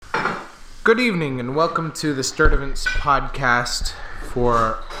Good evening and welcome to the Sturdivants podcast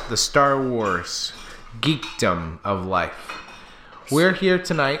for the Star Wars geekdom of life. We're here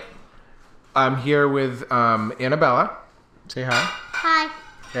tonight. I'm here with Annabella. Say hi. Hi.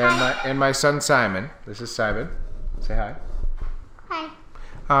 And my son Simon. This is Simon. Say hi.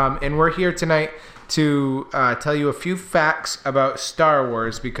 Hi. And we're here tonight to tell you a few facts about Star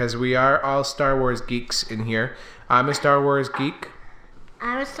Wars because we are all Star Wars geeks in here. I'm a Star Wars geek.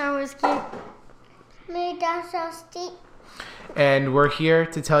 I'm a Star Wars geek. Me, that's Steve. And we're here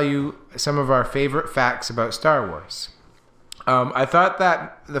to tell you some of our favorite facts about Star Wars. I thought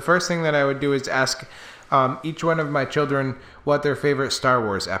that the first thing that I would do is ask each one of my children what their favorite Star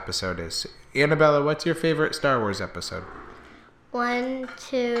Wars episode is. Annabella, what's your favorite Star Wars episode? 1,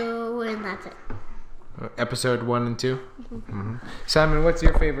 2, and that's it. Episode 1 and 2? Mm-hmm. Simon, what's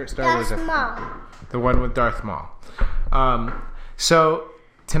your favorite Star Wars episode? Maul. The one with Darth Maul. So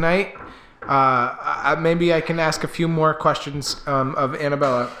tonight, maybe I can ask a few more questions of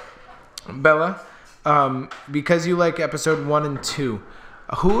Annabella. Bella, because you like episode 1 and 2,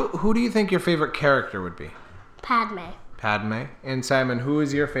 who do you think your favorite character would be? Padme. Padme. And Simon, who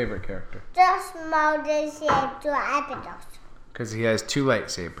is your favorite character? Darth Maul is here to episodes. Because he has 2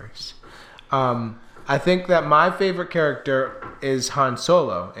 lightsabers. I think that my favorite character is Han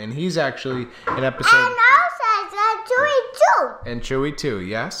Solo, and he's actually an episode. And also Chewie too. And Chewie too,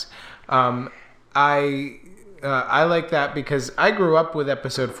 yes. I like that because I grew up with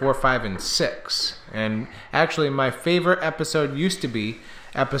episode 4, 5, and 6. And actually, my favorite episode used to be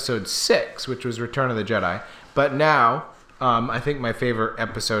episode 6, which was Return of the Jedi. But now, I think my favorite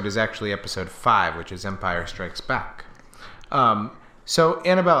episode is actually episode 5, which is Empire Strikes Back. So,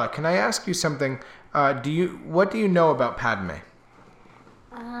 Annabella, can I ask you something? What do you know about Padme?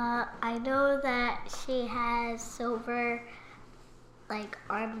 I know that she has silver,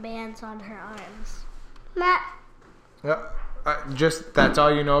 armbands on her arms. Just that's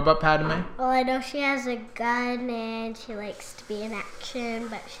all you know about Padme? Well, I know she has a gun and she likes to be in action,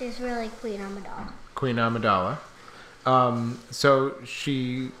 but she's really Queen Amidala. Queen Amidala. So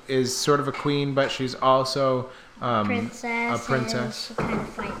she is sort of a queen, but she's also Princess. a princess. And she kind of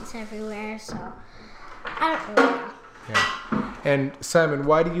fights everywhere, so I don't really know. Yeah. And Simon,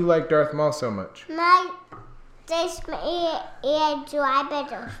 why do you like Darth Maul so much? Mine's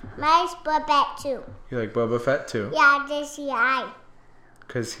Boba Fett too. You like Boba Fett too? Yeah, this is I.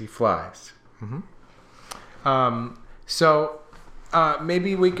 Because he flies. Mm-hmm. So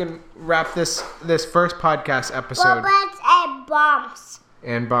maybe we can wrap this first podcast episode. Bullets and bombs.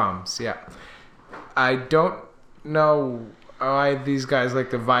 And bombs, yeah. I don't know why these guys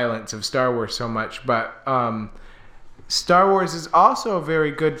like the violence of Star Wars so much, but Star Wars is also a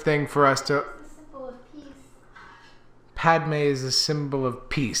very good thing for us to... Padme is a symbol of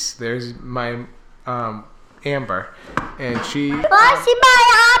peace. There's my Amber, and she... See my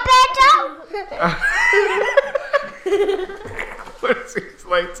What's his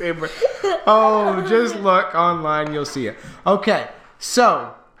lightsaber? Oh, just look online, you'll see it. Okay,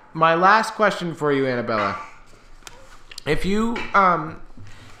 so my last question for you, Annabella. If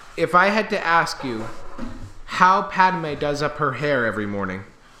I had to ask you how Padme does up her hair every morning,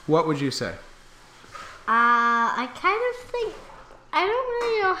 what would you say? I kind of think, I don't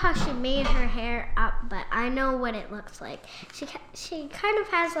really know how she made her hair up, but I know what it looks like. She kind of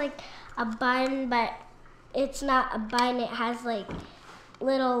has a bun, but it's not a bun. It has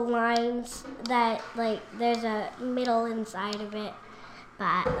little lines that there's a middle inside of it,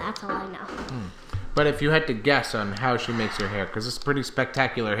 but that's all I know. But if you had to guess on how she makes her hair, because it's pretty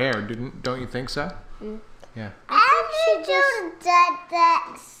spectacular hair, don't you think so? Yeah. I think she just did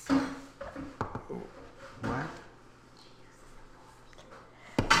this. What?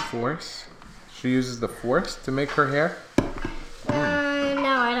 Force? She uses the Force to make her hair? No,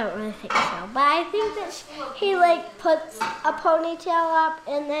 I don't really think so. But I think that he puts a ponytail up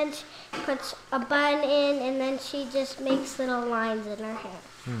and then she puts a bun in and then she just makes little lines in her hair.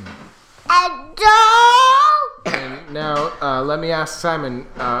 And now, let me ask Simon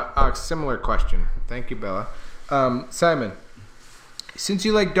a similar question. Thank you, Bella. Simon, since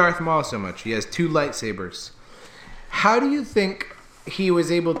you like Darth Maul so much, he has 2 lightsabers. How do you think he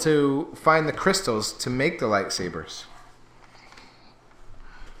was able to find the crystals to make the lightsabers?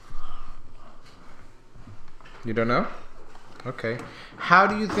 You don't know? Okay. How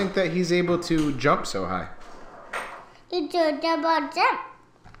do you think that he's able to jump so high? He do a double jump.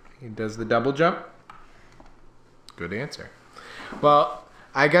 He does the double jump? Good answer. Well,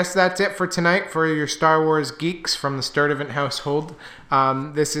 I guess that's it for tonight for your Star Wars geeks from the Sturdivant household.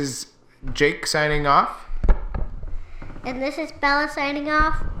 This is Jake signing off. And this is Bella signing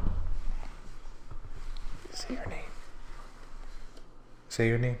off. Say your name. Say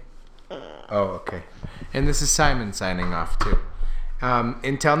your name. Oh, okay. And this is Simon signing off too.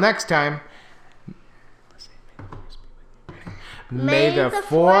 Until next time. May the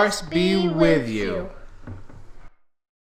force be with you.